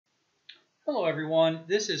Hello everyone,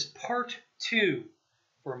 this is part 2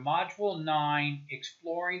 for Module 9,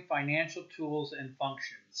 Exploring Financial Tools and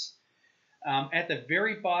Functions. At the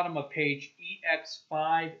very bottom of page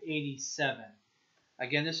EX587.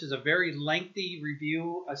 Again, this is a very lengthy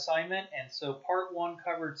review assignment, and so part 1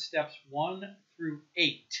 covered steps 1 through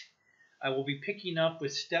 8. I will be picking up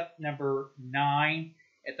with step number 9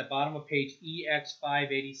 at the bottom of page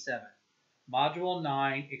EX587. Module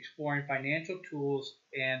 9, Exploring Financial Tools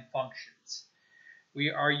and Functions. We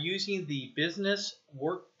are using the business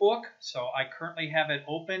workbook, so I currently have it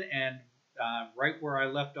open and right where I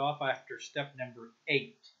left off after step number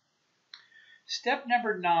 8. Step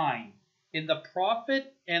number 9, in the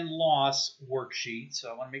profit and loss worksheet,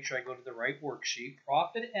 so I want to make sure I go to the right worksheet,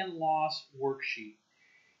 profit and loss worksheet,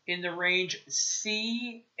 in the range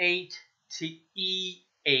C8 to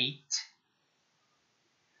E8,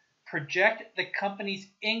 project the company's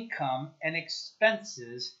income and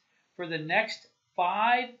expenses for the next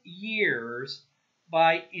 5 years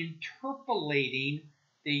by interpolating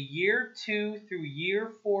the year 2 through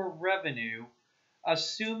year 4 revenue,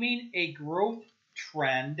 assuming a growth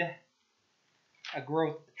trend.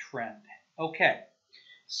 Okay,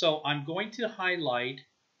 so I'm going to highlight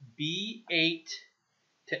B8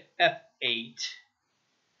 to F8.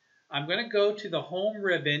 I'm going to go to the home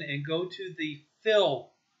ribbon and go to the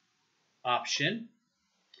fill option.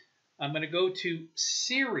 I'm going to go to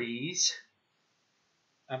series.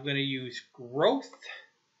 I'm going to use growth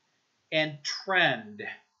and trend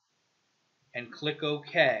and click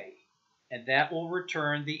OK. And that will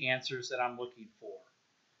return the answers that I'm looking for.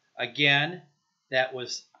 Again, that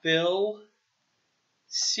was fill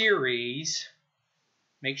series.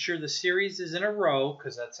 Make sure the series is in a row,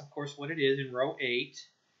 because that's of course what it is in row 8.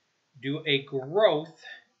 Do a growth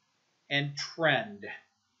and trend.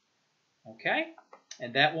 Okay?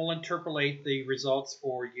 And that will interpolate the results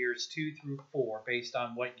for years 2 through 4 based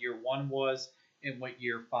on what year 1 was and what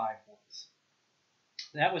year 5 was.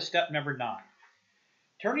 That was step number 9.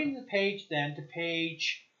 Turning the page then to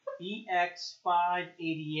page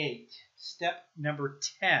EX588, step number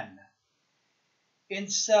 10. In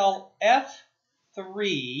cell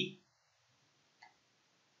F3,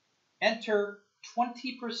 enter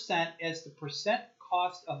 20% as the percent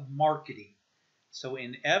cost of marketing. So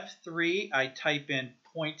in F3, I type in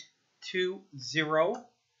 0.20,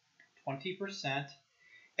 20%.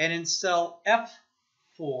 And in cell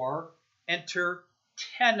F4, enter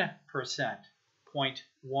 10%,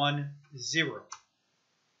 0.10,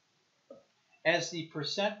 as the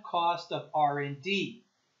percent cost of R&D.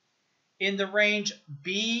 In the range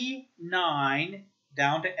B9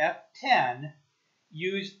 down to F10,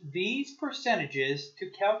 use these percentages to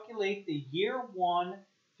calculate the year 1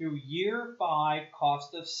 through year 5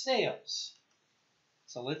 cost of sales.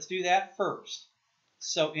 So let's do that first.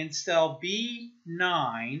 So in cell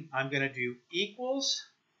B9, I'm going to do equals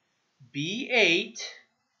B8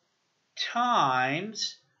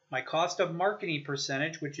 times my cost of marketing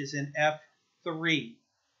percentage, which is in F3.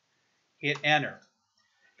 Hit enter.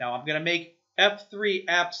 Now I'm going to make F3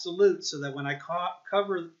 absolute so that when I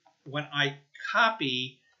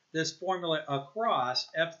copy this formula across,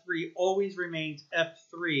 F3 always remains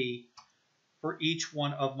F3 for each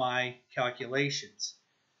one of my calculations.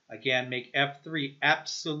 Again, make F3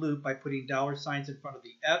 absolute by putting dollar signs in front of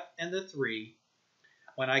the F and the 3.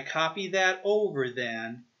 When I copy that over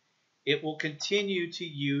then, it will continue to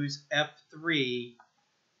use F3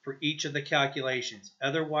 for each of the calculations.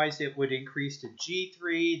 Otherwise, it would increase to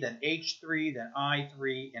G3, then H3, then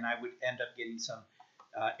I3, and I would end up getting some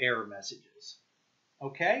error messages.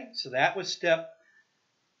 Okay, so that was step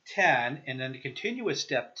 10, and then to continue with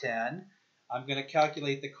step 10, I'm going to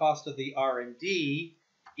calculate the cost of the R&D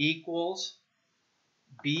equals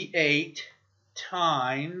B8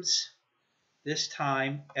 times, this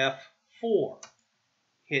time, F4.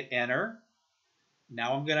 Hit enter.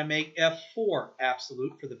 Now I'm going to make F4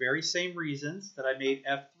 absolute for the very same reasons that I made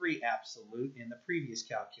F3 absolute in the previous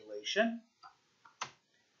calculation.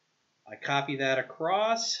 I copy that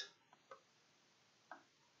across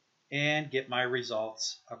and get my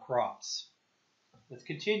results across. Let's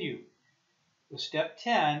continue. With step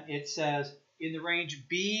 10, it says in the range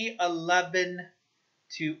B11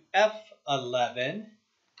 to F11,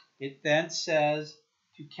 it then says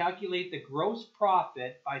to calculate the gross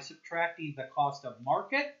profit by subtracting the cost of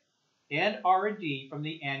market and R&D from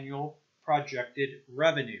the annual projected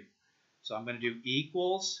revenue. So I'm going to do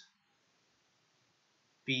equals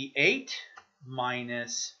B8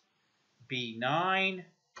 minus B9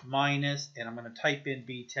 minus, and I'm going to type in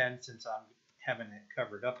B10 since I'm having it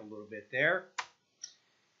covered up a little bit there,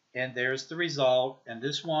 And there's the result. And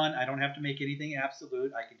this one, I don't have to make anything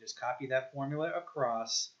absolute. I can just copy that formula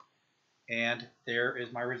across. And there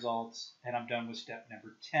is my results. And I'm done with step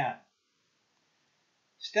number 10.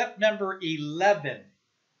 Step number 11.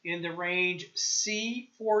 In the range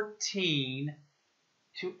C14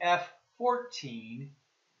 to F14,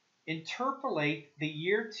 interpolate the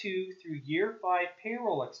year 2 through year 5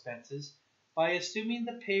 payroll expenses by assuming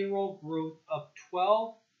the payroll growth of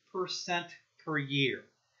 12% per year.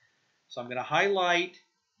 So I'm going to highlight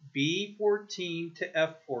B14 to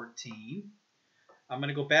F14. I'm going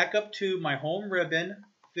to go back up to my home ribbon,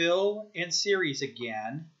 fill and series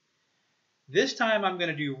again. This time I'm going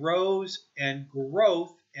to do rows and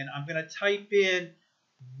growth, and I'm going to type in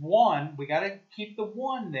 1. We got to keep the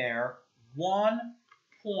 1 there.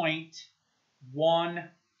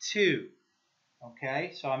 1.12.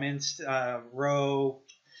 Okay, so I'm in row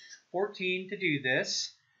 14 to do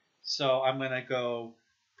this. So I'm going to go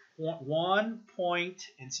 1 point,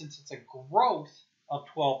 and since it's a growth of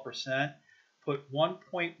 12%, put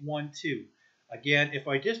 1.12. Again, if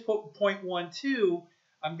I just put 0.12,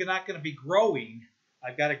 I'm not going to be growing.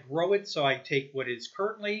 I've got to grow it, so I take what is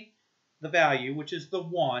currently the value, which is the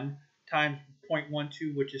 1, times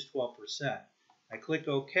 0.12, which is 12%. I click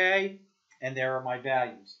OK, and there are my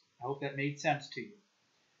values. I hope that made sense to you.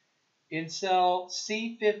 In cell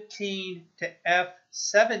C15 to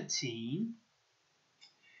F17,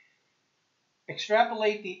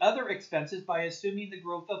 extrapolate the other expenses by assuming the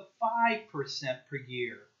growth of 5% per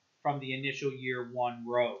year from the initial year 1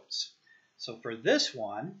 rows. So for this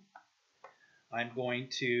one, I'm going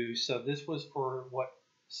to, so this was for what,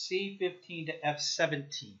 C15 to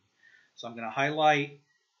F17. So I'm going to highlight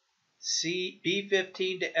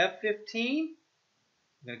B15 to F15.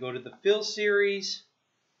 I'm going to go to the fill series.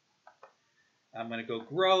 I'm going to go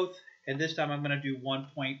growth, and this time I'm going to do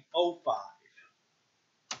 1.05.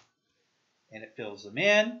 And it fills them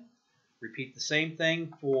in. Repeat the same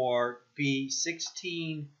thing for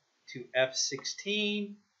B16 to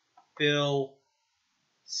F16. Fill,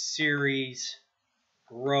 series,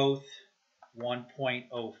 growth,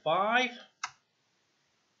 1.05.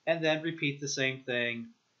 And then repeat the same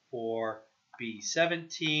thing for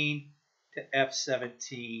B17 to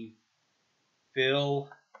F17. Fill,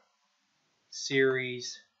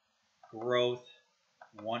 series, growth,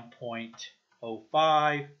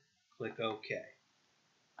 1.05. Click OK.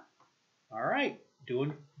 All right,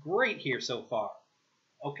 doing great here so far.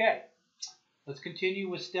 Okay, let's continue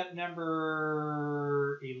with step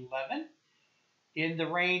number 11. In the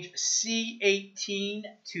range C18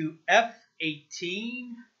 to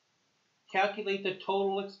F18, calculate the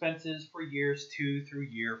total expenses for years 2 through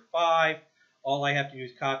year 5. All I have to do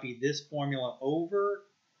is copy this formula over,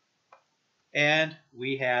 and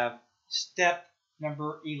we have step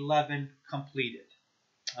number 11 completed.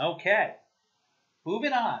 Okay,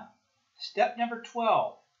 moving on. Step number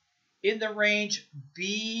 12. In the range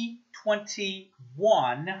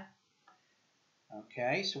B21,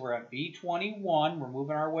 okay, so we're at B21. We're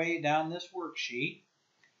moving our way down this worksheet.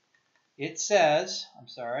 It says, I'm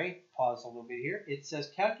sorry, pause a little bit here. It says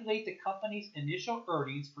calculate the company's initial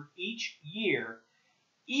earnings for each year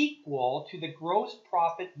equal to the gross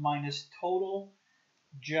profit minus total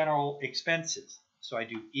general expenses. So I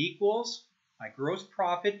do equals, my gross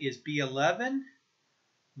profit is B11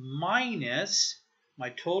 minus my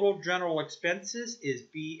total general expenses is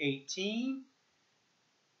B18.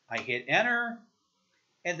 I hit enter,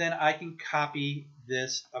 and then I can copy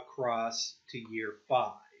this across to year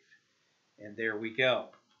 5. And there we go.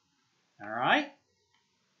 All right,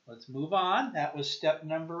 let's move on. That was step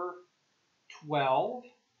number 12.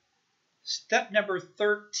 Step number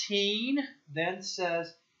 13 then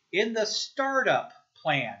says in the startup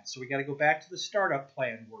plan. So we got to go back to the startup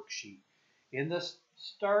plan worksheet. In the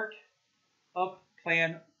startup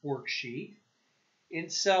plan worksheet, in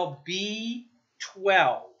cell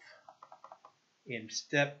B12, in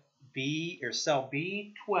step B or cell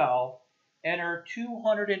B12, enter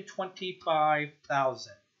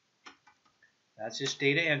 225,000. That's just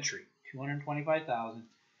data entry, 225,000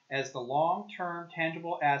 as the long-term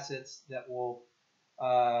tangible assets that will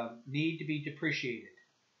need to be depreciated.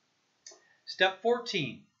 Step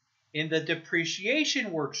 14, in the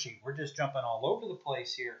depreciation worksheet, we're just jumping all over the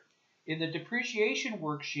place here. In the depreciation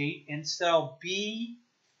worksheet, in cell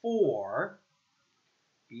B4,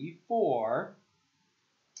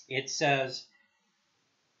 it says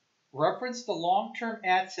reference the long-term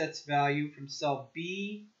assets value from cell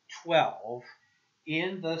B12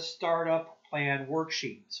 in the startup plan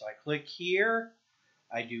worksheet. So I click here,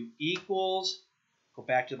 I do equals, go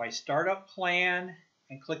back to my startup plan,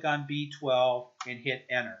 and click on B12 and hit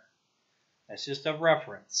enter. That's just a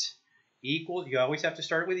reference. Equal, you always have to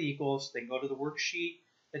start with equals, then go to the worksheet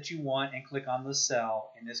that you want and click on the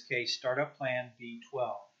cell. In this case, Startup Plan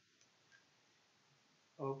B12.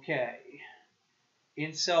 Okay.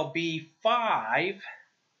 In cell B5,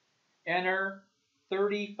 enter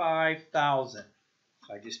 35,000.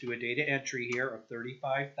 So I just do a data entry here of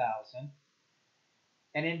 35,000.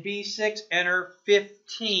 And in B6, enter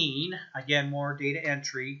 15. Again, more data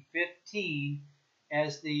entry. 15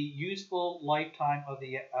 as the useful lifetime of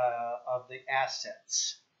the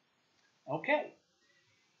assets. Okay.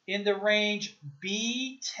 In the range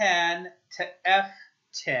B10 to F10,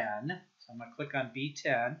 so I'm going to click on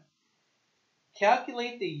B10.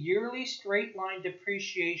 Calculate the yearly straight line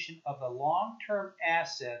depreciation of the long-term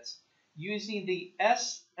assets using the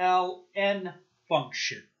SLN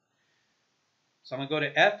function. So I'm going to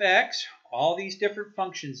go to FX, all these different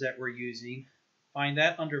functions that we're using. Find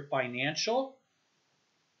that under Financial.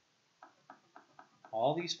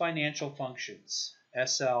 All these financial functions.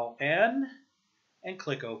 SLN, and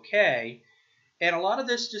click OK. And a lot of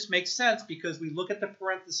this just makes sense because we look at the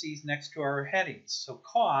parentheses next to our headings. So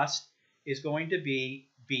cost is going to be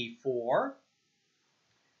B4.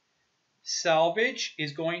 Salvage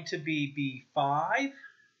is going to be B5.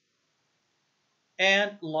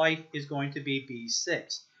 And life is going to be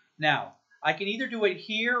B6. Now, I can either do it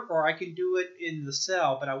here or I can do it in the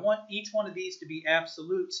cell, but I want each one of these to be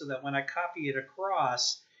absolute so that when I copy it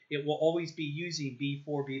across, it will always be using B4,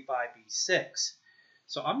 B5, B6.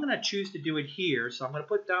 So I'm going to choose to do it here, so I'm going to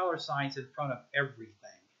put dollar signs in front of everything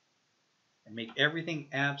and make everything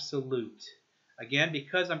absolute. Again,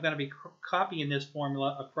 because I'm going to be copying this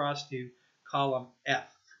formula across to column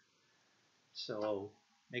F. So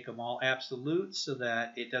make them all absolute so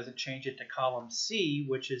that it doesn't change it to column C,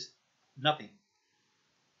 which is nothing.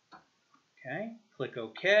 Okay, click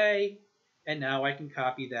OK, and now I can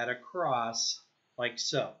copy that across like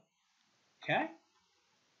so. Okay,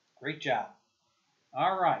 great job.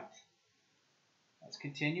 All right, let's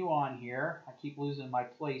continue on here. I keep losing my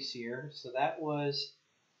place here. So that was,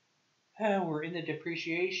 we're in the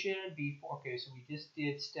depreciation, B4. Okay, so we just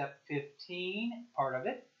did step 15, part of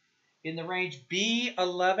it. In the range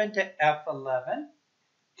B11 to F11,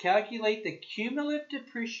 calculate the cumulative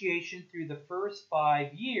depreciation through the first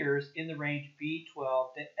 5 years in the range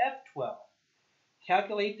B12 to F12.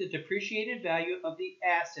 Calculate the depreciated value of the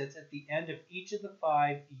assets at the end of each of the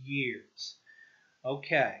 5 years.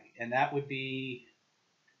 Okay, and that would be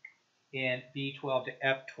in B12 to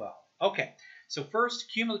F12. Okay, so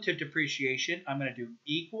first, cumulative depreciation, I'm going to do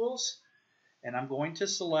equals, and I'm going to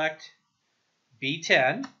select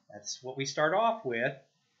B10. That's what we start off with.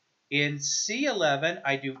 In C11,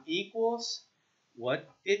 I do equals what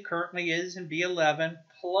it currently is in B11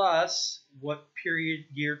 plus what period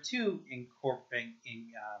year 2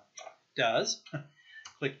 does.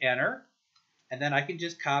 Click enter. And then I can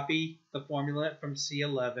just copy the formula from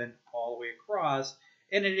C11 all the way across.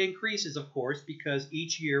 And it increases, of course, because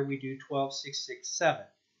each year we do 12, 6, 6, 7.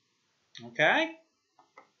 Okay?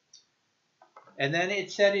 And then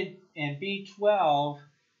it said in B12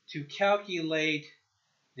 to calculate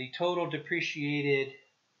the total depreciated,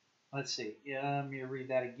 let's see, let me read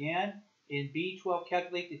that again. In B12,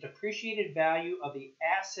 calculate the depreciated value of the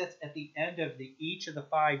assets at the end of each of the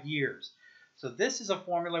 5 years. So this is a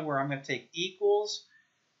formula where I'm going to take equals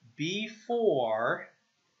B4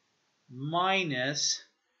 minus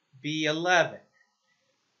B11.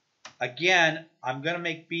 Again, I'm going to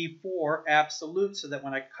make B4 absolute so that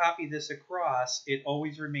when I copy this across, it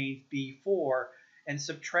always remains B4 and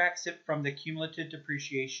subtracts it from the cumulative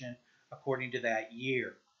depreciation according to that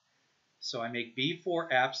year. So I make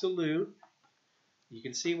B4 absolute. You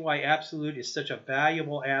can see why absolute is such a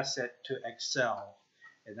valuable asset to Excel.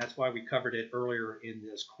 And that's why we covered it earlier in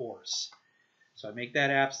this course. So I make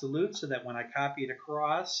that absolute so that when I copy it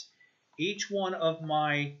across, each one of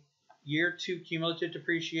my year 2 cumulative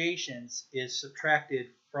depreciations is subtracted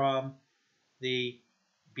from the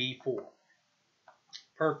B4.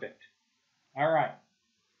 Perfect. All right.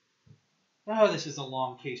 Oh, this is a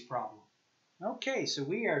long case problem. Okay, so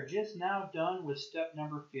we are just now done with step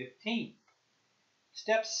number 15.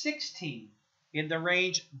 Step 16, in the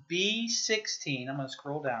range B16, I'm going to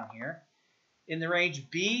scroll down here. In the range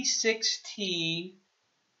B16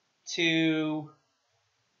 to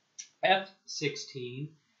F16,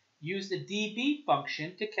 use the DB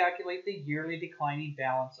function to calculate the yearly declining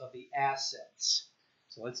balance of the assets.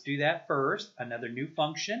 So let's do that first. Another new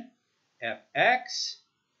function, FX,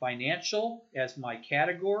 financial as my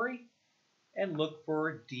category, and look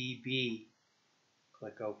for DB.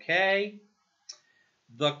 Click OK.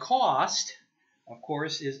 The cost, of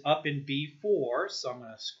course, is up in B4, so I'm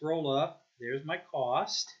going to scroll up there's my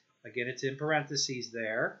cost. Again, it's in parentheses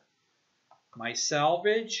there. My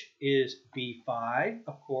salvage is B5,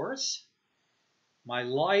 of course. My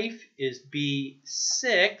life is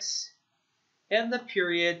B6. And the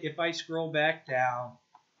period, if I scroll back down,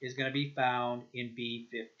 is going to be found in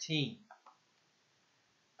B15.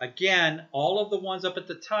 Again, all of the ones up at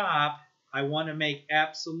the top, I want to make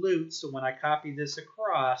absolute, so when I copy this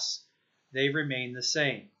across, they remain the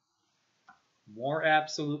same. More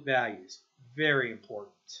absolute values, very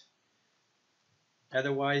important.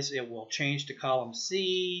 Otherwise, it will change to column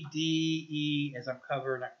C, D, E as I'm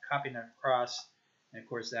copying it across, and of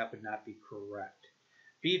course that would not be correct.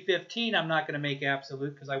 B15, I'm not going to make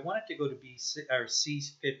absolute because I want it to go to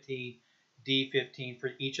C15, D15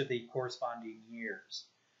 for each of the corresponding years.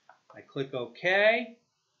 I click OK.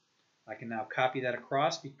 I can now copy that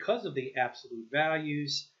across because of the absolute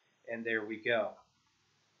values, and there we go.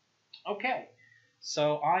 Okay,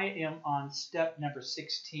 so I am on step number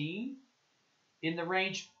 16. In the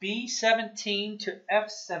range B17 to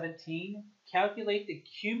F17, calculate the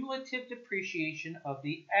cumulative depreciation of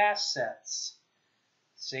the assets.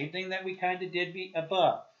 Same thing that we kind of did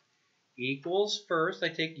above. Equals first, I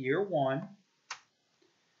take year 1.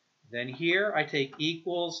 Then here I take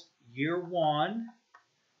equals year 1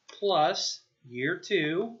 plus year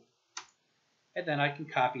 2. And then I can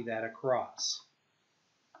copy that across.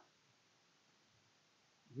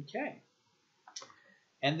 Okay.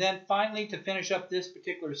 And then finally, to finish up this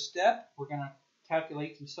particular step, we're going to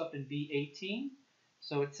calculate some stuff in B18.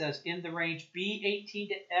 So it says in the range B18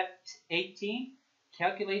 to F18,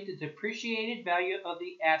 calculate the depreciated value of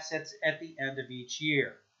the assets at the end of each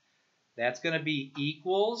year. That's going to be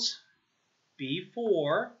equals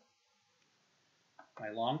B4,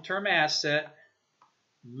 my long-term asset,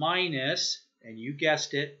 minus, and you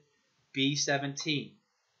guessed it, B17.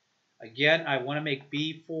 Again, I want to make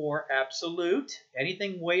B4 absolute.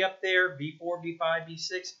 Anything way up there, B4, B5,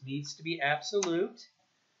 B6, needs to be absolute.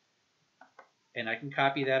 And I can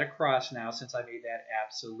copy that across now since I made that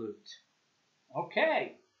absolute.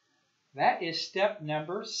 Okay, that is step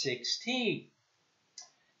number 16.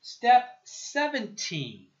 Step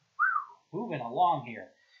 17. Moving along here.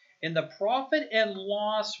 In the profit and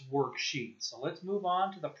loss worksheet. So let's move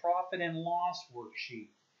on to the profit and loss worksheet.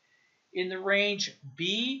 In the range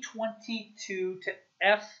B22 to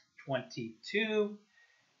F22,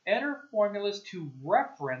 enter formulas to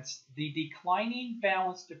reference the declining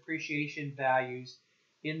balance depreciation values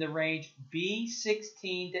in the range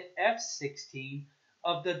B16 to F16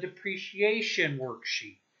 of the depreciation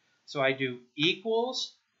worksheet. So I do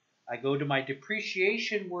equals, I go to my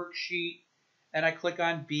depreciation worksheet, and I click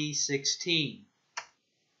on B16.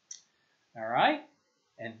 All right?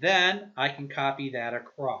 And then I can copy that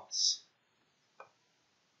across.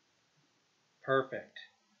 Perfect.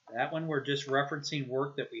 That one we're just referencing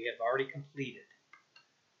work that we have already completed.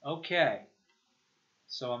 Okay.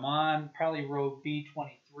 So I'm on probably row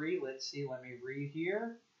B23. Let's see. Let me read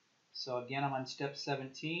here. So again, I'm on step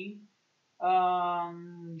 17.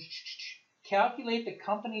 Calculate the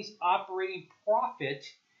company's operating profit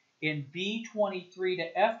in B23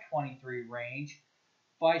 to F23 range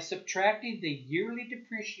by subtracting the yearly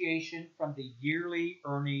depreciation from the yearly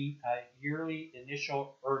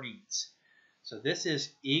initial earnings. So this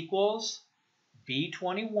is equals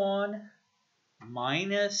B21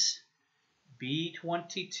 minus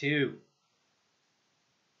B22.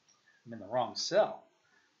 I'm in the wrong cell.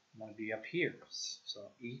 I'm going to be up here.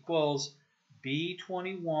 So equals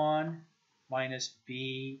B21 minus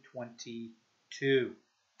B22.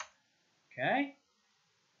 Okay?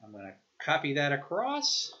 I'm going to copy that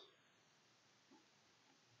across.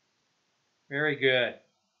 Very good.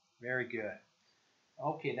 Very good.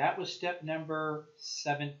 Okay, that was step number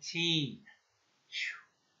 17.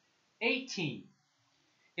 18.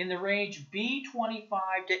 In the range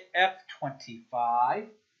B25 to F25,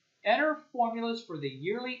 enter formulas for the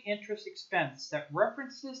yearly interest expense that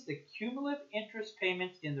references the cumulative interest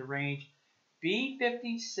payments in the range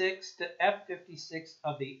B56 to F56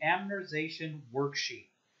 of the amortization worksheet.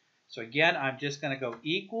 So again, I'm just going to go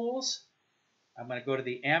equals. I'm going to go to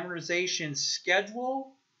the amortization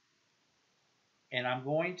schedule, and I'm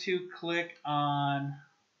going to click on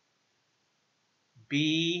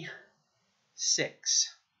B6.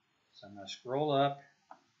 So I'm going to scroll up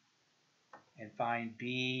and find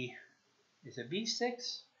B, is it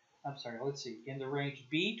B6? I'm sorry, let's see. In the range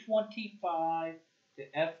B25 to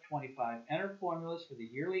F25, enter formulas for the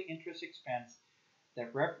yearly interest expense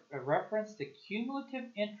that reference the cumulative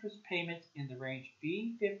interest payments in the range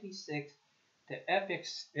B56 to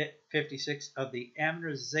F56 of the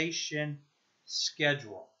amortization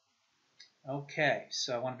schedule. Okay,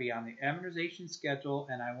 so I want to be on the amortization schedule,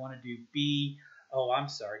 and I want to do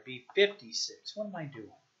B56. What am I doing?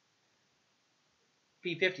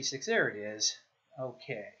 B56, there it is.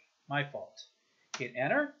 Okay, my fault. Hit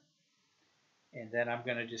enter, and then I'm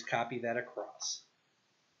going to just copy that across.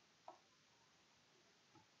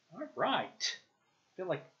 All right. I feel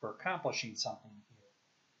like we're accomplishing something here.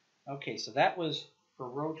 Okay, so that was for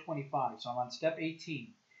row 25. So I'm on step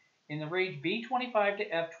 18. In the range B25 to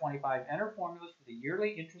F25, enter formulas for the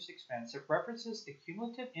yearly interest expense. It references the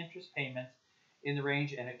cumulative interest payments in the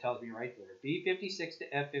range, and it tells me right there, B56 to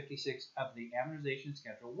F56 of the amortization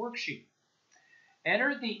schedule worksheet.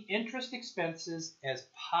 Enter the interest expenses as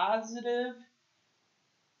positive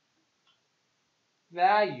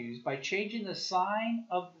values by changing the sign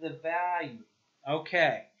of the value.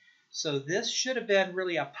 Okay, so this should have been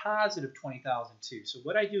really a positive 20,002. So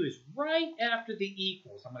what I do is right after the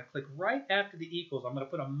equals, I'm going to click right after the equals, I'm going to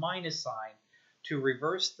put a minus sign to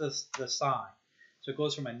reverse the sign. So it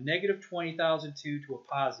goes from a negative 20,002 to a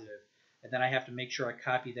positive, and then I have to make sure I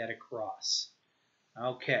copy that across.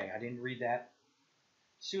 Okay, I didn't read that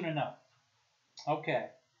soon enough. Okay.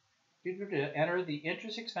 Enter the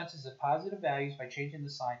interest expenses as positive values by changing the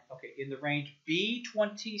sign. Okay, in the range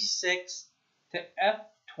B26 to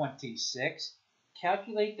F26,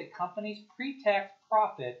 calculate the company's pre-tax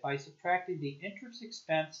profit by subtracting the interest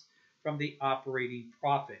expense from the operating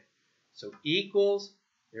profit. So equals,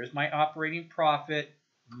 there's my operating profit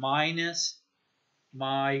minus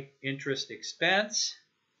my interest expense,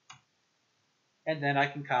 and then I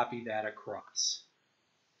can copy that across.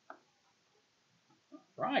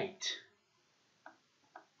 Right.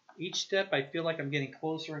 Each step, I feel like I'm getting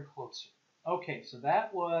closer and closer. Okay, so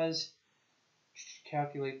that was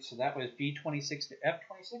calculate. So that was B26 to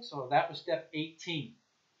F26. So that was step 18.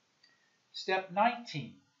 Step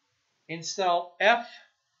 19. In cell F5,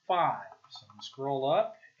 so I'm going to scroll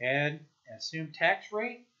up and assume tax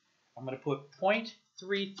rate. I'm going to put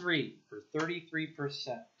 0.33 for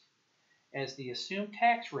 33% as the assumed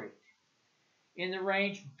tax rate. In the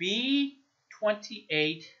range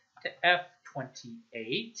B28 to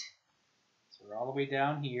F28, so we're all the way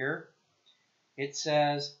down here, it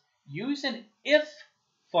says use an if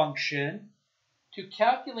function to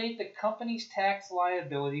calculate the company's tax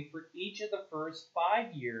liability for each of the first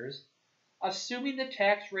 5 years, assuming the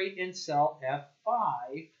tax rate in cell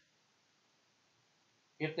F5.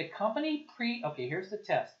 If the company okay, here's the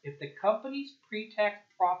test. If the company's pre-tax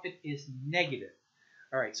profit is negative.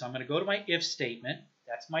 All right, so I'm going to go to my if statement.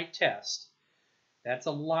 That's my test. That's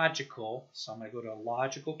a logical, so I'm going to go to a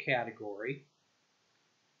logical category,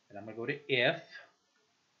 and I'm going to go to if.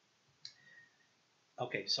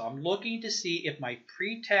 Okay, so I'm looking to see if my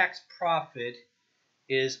pre-tax profit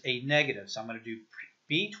is a negative. So I'm going to do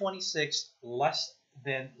B26 less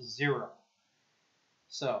than 0.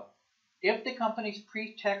 So if the company's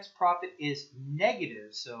pre-tax profit is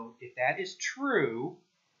negative, so if that is true,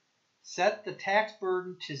 set the tax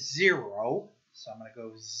burden to 0. So I'm going to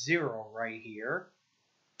go 0 right here.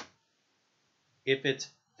 If it's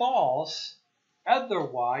false,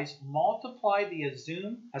 otherwise, multiply the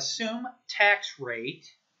assume tax rate,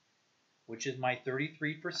 which is my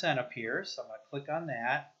 33% up here. So I'm going to click on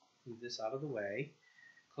that, move this out of the way.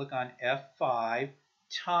 Click on F5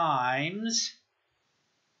 times,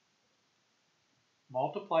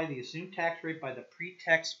 multiply the assumed tax rate by the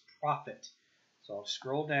pre-tax profit. So I'll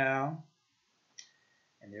scroll down,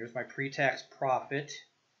 and there's my pre-tax profit,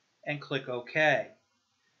 and click OK.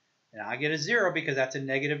 Now I get a 0 because that's a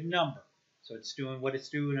negative number. So it's doing what it's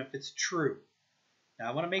doing if it's true. Now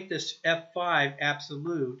I want to make this F5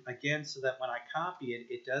 absolute, again, so that when I copy it,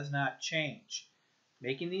 it does not change.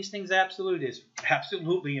 Making these things absolute is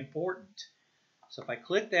absolutely important. So if I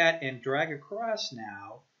click that and drag across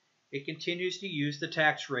now, it continues to use the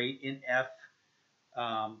tax rate in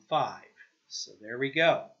F5. So there we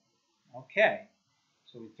go. Okay.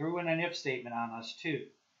 So we threw in an if statement on us too.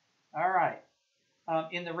 All right.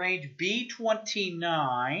 In the range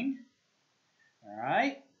B29, all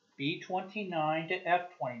right, B29 to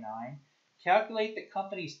F29, calculate the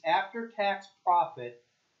company's after-tax profit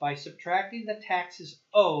by subtracting the taxes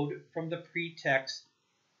owed from the pre-tax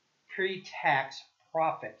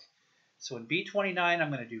profit. So in B29,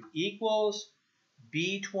 I'm going to do equals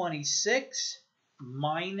B26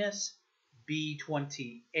 minus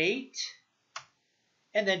B28,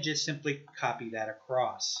 and then just simply copy that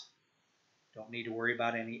across. Don't need to worry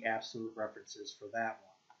about any absolute references for that one.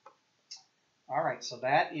 All right, so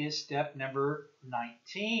that is step number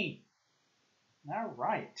 19. All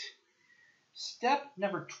right. Step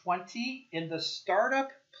number 20 in the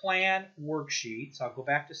startup plan worksheet. So I'll go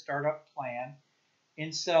back to startup plan.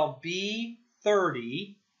 in cell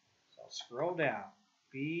B30, so I'll scroll down,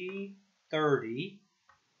 B30,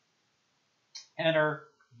 enter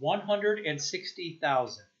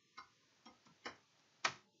 160,000.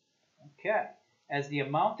 Okay, as the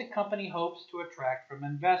amount the company hopes to attract from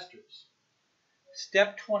investors.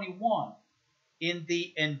 Step 21, in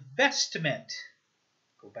the investment,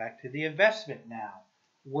 go back to the investment now,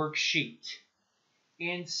 worksheet.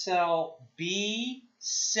 In cell B6,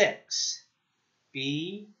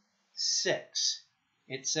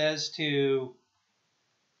 it says to,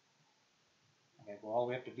 okay, go all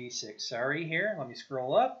the way up to B6, sorry here, let me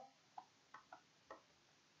scroll up.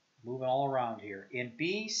 Moving all around here. In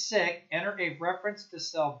B6, enter a reference to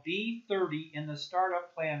cell B30 in the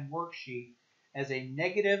startup plan worksheet as a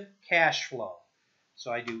negative cash flow.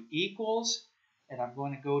 So I do equals, and I'm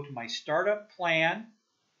going to go to my startup plan,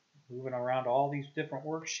 moving around all these different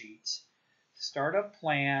worksheets. Startup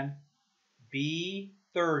plan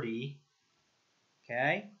B30,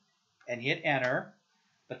 okay, and hit enter.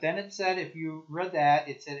 But then it said, if you read that,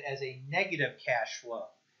 it said as a negative cash flow.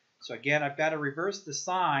 So again, I've got to reverse the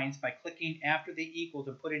signs by clicking after the equals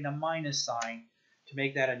and putting a minus sign to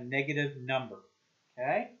make that a negative number.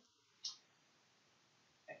 Okay?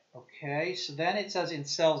 Okay, so then it says in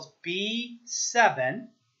cells B7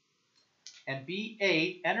 and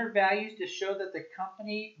B8, enter values to show that the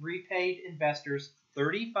company repaid investors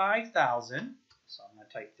 $35,000. So I'm going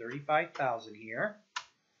to type 35,000 here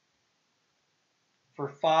for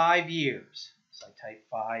 5 years. So I type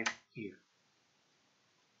 5 here.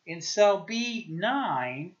 In cell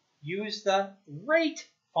B9, use the rate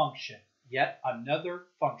function, yet another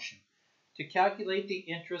function, to calculate the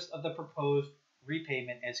interest of the proposed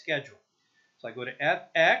repayment as scheduled. So I go to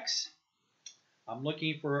FX. I'm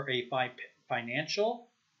looking for a financial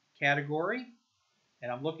category,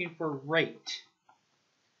 and I'm looking for rate.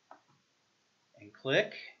 And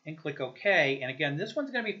click OK. And again, this one's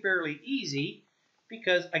going to be fairly easy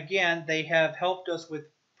because, again, they have helped us with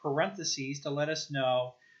parentheses to let us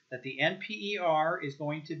know that the NPER is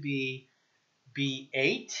going to be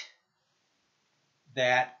B8,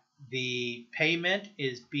 that the payment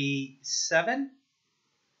is B7,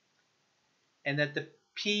 and that the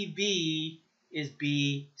PV is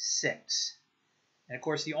B6. And of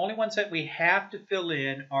course, the only ones that we have to fill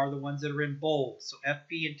in are the ones that are in bold. So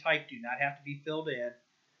FB and type do not have to be filled in.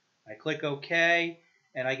 I click OK,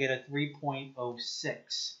 and I get a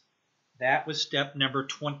 3.06. That was step number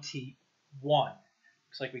 21.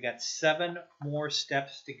 Looks like we got 7 more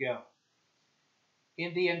steps to go.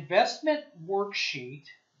 In the investment worksheet,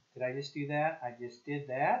 did I just do that? I just did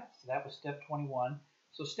that. So that was step 21.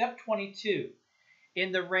 So step 22,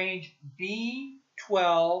 in the range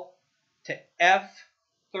B12 to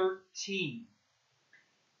F13,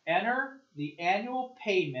 enter the annual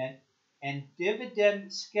payment and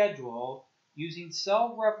dividend schedule using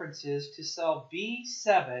cell references to cell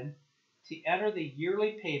B7 to enter the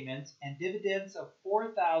yearly payments and dividends of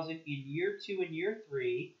 $4,000 in year 2 and year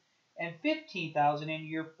 3 and $15,000 in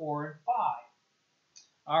year 4 and 5.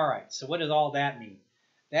 All right, so what does all that mean?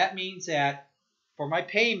 That means that for my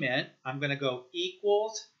payment, I'm going to go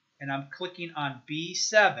equals, and I'm clicking on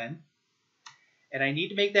B7, and I need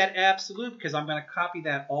to make that absolute because I'm going to copy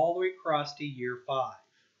that all the way across to year 5.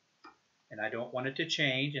 And I don't want it to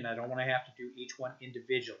change, and I don't want to have to do each one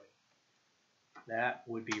individually. That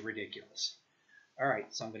would be ridiculous. All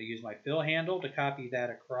right, so I'm going to use my fill handle to copy that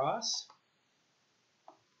across.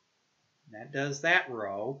 And that does that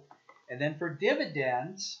row. And then for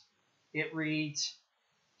dividends, it reads,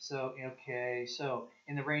 so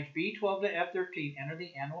in the range B12 to F13, enter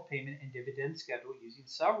the annual payment and dividend schedule using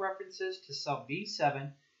cell references to cell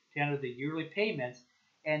B7 to enter the yearly payments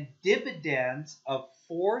and dividends of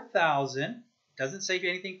 $4,000. Doesn't say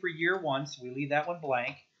anything for year 1, so we leave that one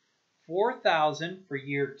blank. $4,000 for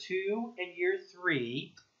year 2 and year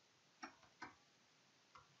 3.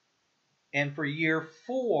 And for year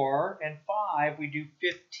 4 and 5, we do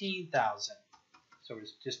 $15,000. So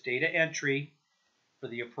it's just data entry for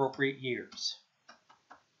the appropriate years.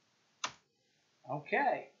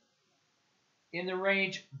 Okay. In the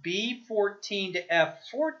range B14 to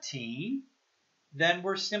F14, then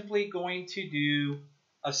we're simply going to do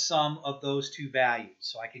a sum of those two values.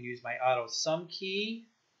 So I can use my auto sum key,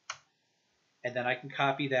 and then I can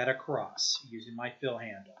copy that across using my fill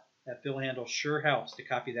handle. That fill handle sure helps to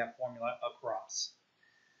copy that formula across.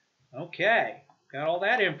 Okay, got all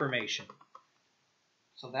that information.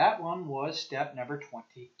 So that one was step number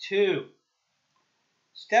 22.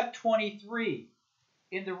 Step 23,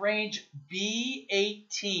 in the range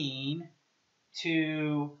B18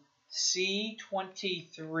 to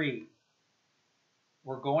C23,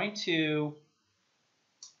 we're going to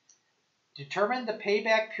Determine the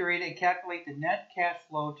payback period and calculate the net cash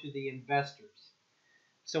flow to the investors.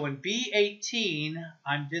 So in B18,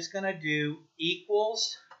 I'm just going to do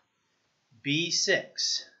equals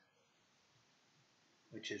B6,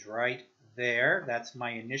 which is right there. That's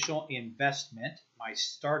my initial investment, my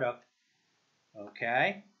startup.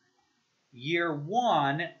 Okay. Year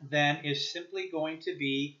 1 then is simply going to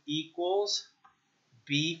be equals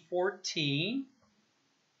B14.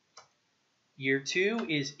 Year 2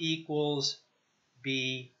 is equals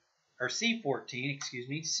C14, excuse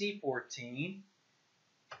me, C14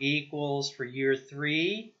 equals for year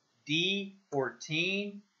 3,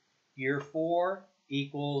 D14. Year 4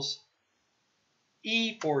 equals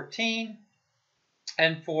E14.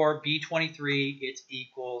 And for B23, it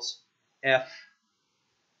equals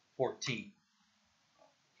F14.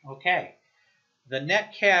 Okay. The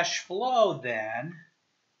net cash flow then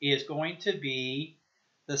is going to be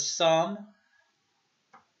the sum,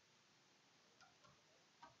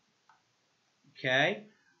 okay,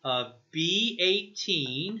 of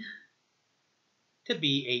B18 to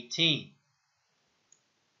B18.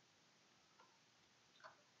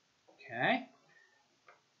 Okay.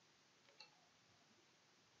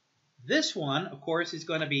 This one, of course, is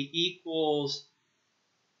going to be equals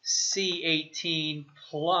C18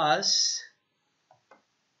 plus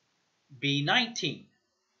B19,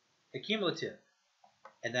 the cumulative.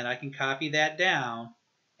 And then I can copy that down,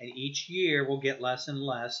 and each year will get less and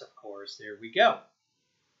less, of course. There we go.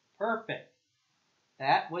 Perfect.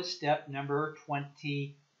 That was step number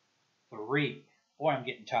 23. Boy, I'm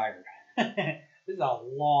getting tired. This is a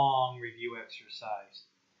long review exercise.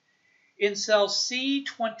 In cell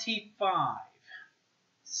C25,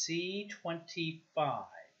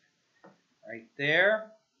 right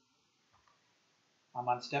there, I'm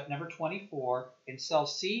on step number 24. In cell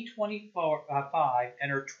C25,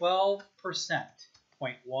 enter 12%,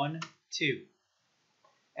 0.12,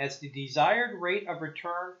 as the desired rate of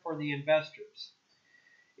return for the investors.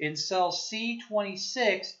 In cell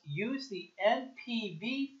C26, use the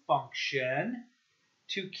NPV function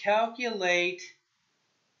to calculate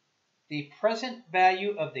the present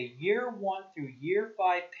value of the year 1 through year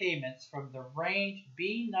 5 payments from the range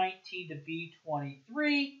B19 to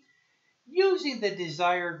B23 using the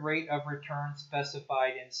desired rate of return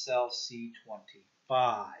specified in cell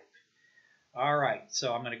C25. All right,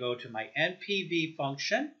 so I'm going to go to my NPV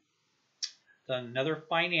function. Then another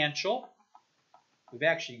financial. We've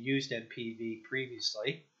actually used NPV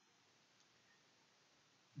previously.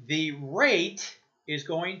 The rate is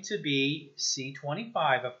going to be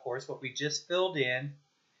C25, of course, what we just filled in.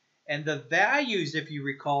 And the values, if you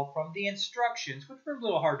recall from the instructions, which were a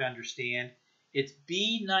little hard to understand, it's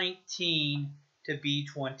B19 to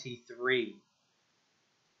B23.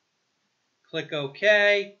 Click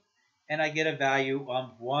OK, and I get a value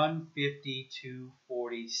of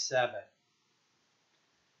 152.47.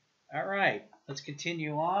 All right, let's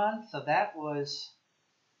continue on. So that was,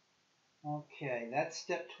 okay, that's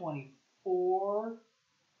step 24.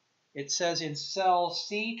 It says in cell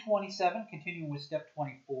C27, continuing with step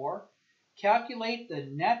 24, calculate the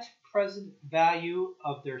net present value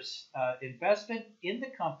of their investment in the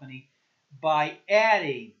company by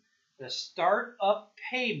adding the startup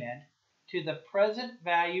payment to the present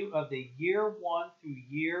value of the year 1 through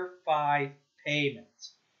year 5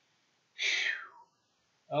 payments.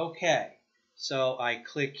 Okay, so I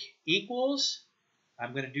click equals.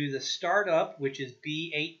 I'm going to do the startup, which is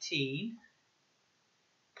B18,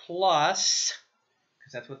 plus,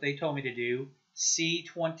 because that's what they told me to do,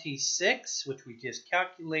 C26, which we just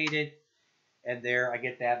calculated, and there I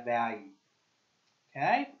get that value.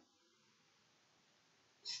 Okay?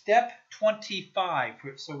 Step 25,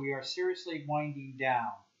 so we are seriously winding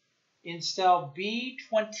down. In cell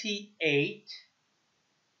B28,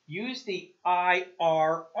 use the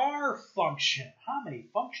IRR function. How many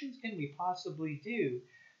functions can we possibly do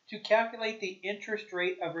to calculate the interest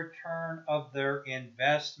rate of return of their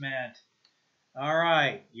investment? All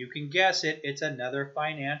right, you can guess it. It's another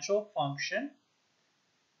financial function.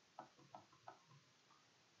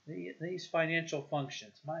 These financial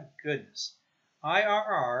functions, my goodness.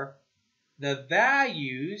 IRR, the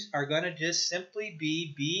values are going to just simply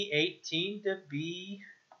be B18 to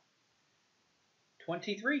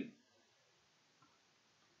B23.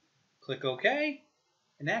 Click OK.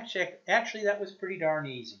 And actually, that was pretty darn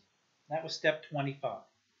easy. That was step 25.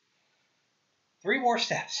 3 more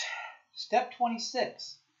steps. Step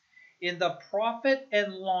 26. In the profit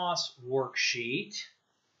and loss worksheet,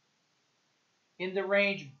 in the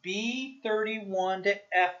range B31 to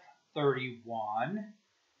F31,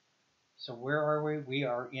 so where are we? We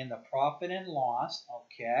are in the profit and loss.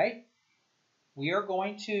 Okay. We are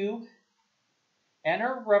going to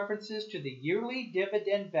Enter references to the yearly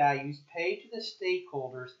dividend values paid to the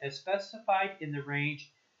stakeholders as specified in the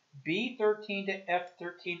range B13 to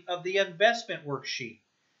F13 of the investment worksheet.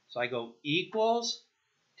 So I go equals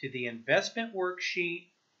to the investment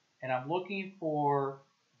worksheet, and I'm looking for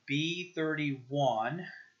B31.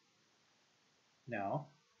 No,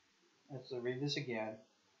 let's read this again.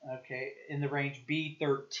 Okay, in the range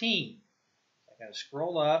B13. I got to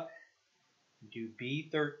scroll up and do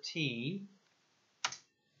B13.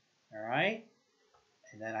 All right,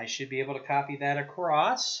 and then I should be able to copy that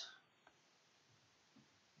across,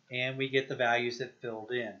 and we get the values that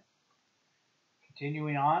filled in.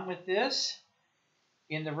 Continuing on with this,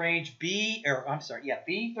 in the range B33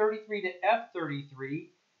 to F33,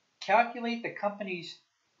 calculate the company's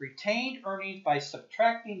retained earnings by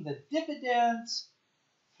subtracting the dividends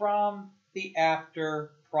from the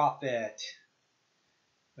after profit.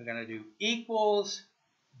 We're going to do equals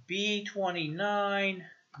B29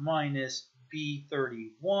 minus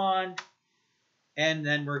B31, and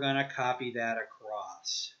then we're going to copy that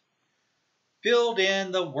across. Filled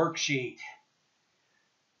in the worksheet.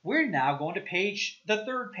 We're now going to the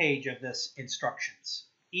third page of this instructions,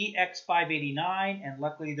 EX589, and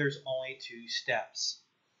luckily there's only 2 steps.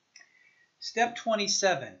 Step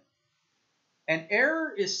 27. An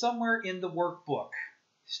error is somewhere in the workbook,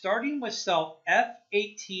 starting with cell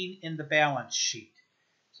F18 in the balance sheet.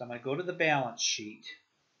 So I'm going to go to the balance sheet.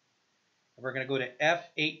 We're going to go to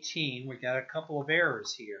F18. We've got a couple of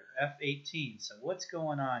errors here. F18. So what's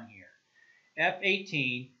going on here?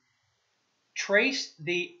 F18, trace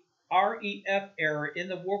the REF error in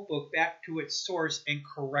the workbook back to its source and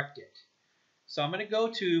correct it. So I'm going to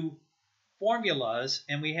go to formulas,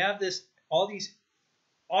 and we have all these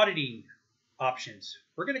auditing options.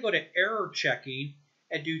 We're going to go to error checking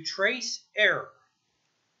and do trace error.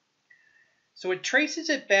 So it traces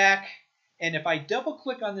it back. And if I double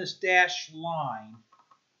click on this dashed line,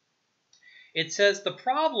 it says the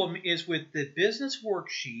problem is with the business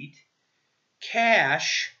worksheet,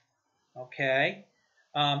 cash, okay,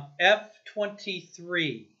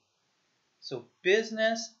 F23. So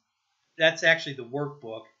business, that's actually the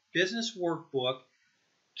workbook, business workbook,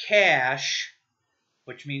 cash,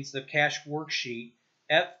 which means the cash worksheet,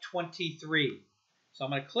 F23. So I'm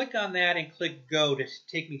going to click on that and click go to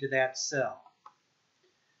take me to that cell.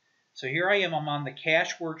 So here I am, I'm on the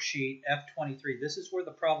cash worksheet, F23. This is where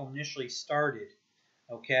the problem initially started,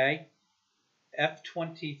 okay?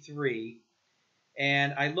 F23.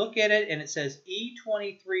 And I look at it, and it says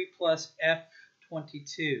E23 plus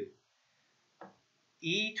F22.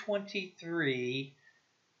 E23,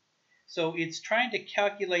 so it's trying to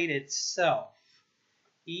calculate itself.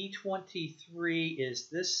 E23 is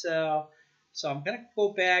this cell. So I'm going to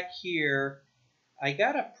go back here. I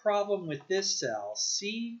got a problem with this cell,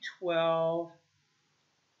 C12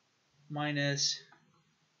 minus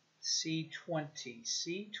C20,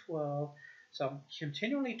 C12. So I'm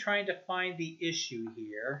continually trying to find the issue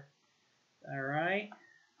here. All right.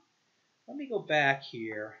 Let me go back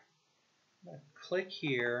here. I'm going to click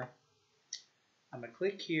here. I'm going to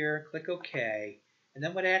click here, click OK. And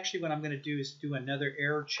then what I'm going to do is do another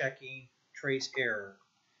error checking, trace error.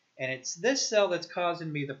 And it's this cell that's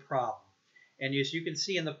causing me the problem. And as you can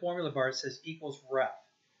see in the formula bar, it says equals ref.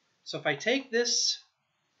 So if I take this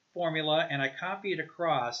formula and I copy it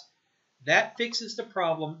across, that fixes the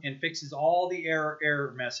problem and fixes all the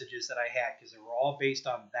error messages that I had because they were all based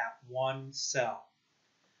on that one cell.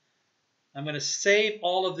 I'm going to save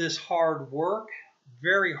all of this hard work,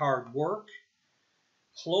 very hard work,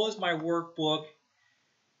 close my workbook,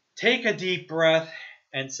 take a deep breath,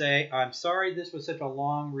 and say, I'm sorry this was such a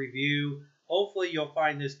long review. Hopefully you'll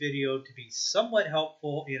find this video to be somewhat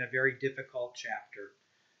helpful in a very difficult chapter.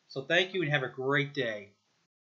 So thank you and have a great day.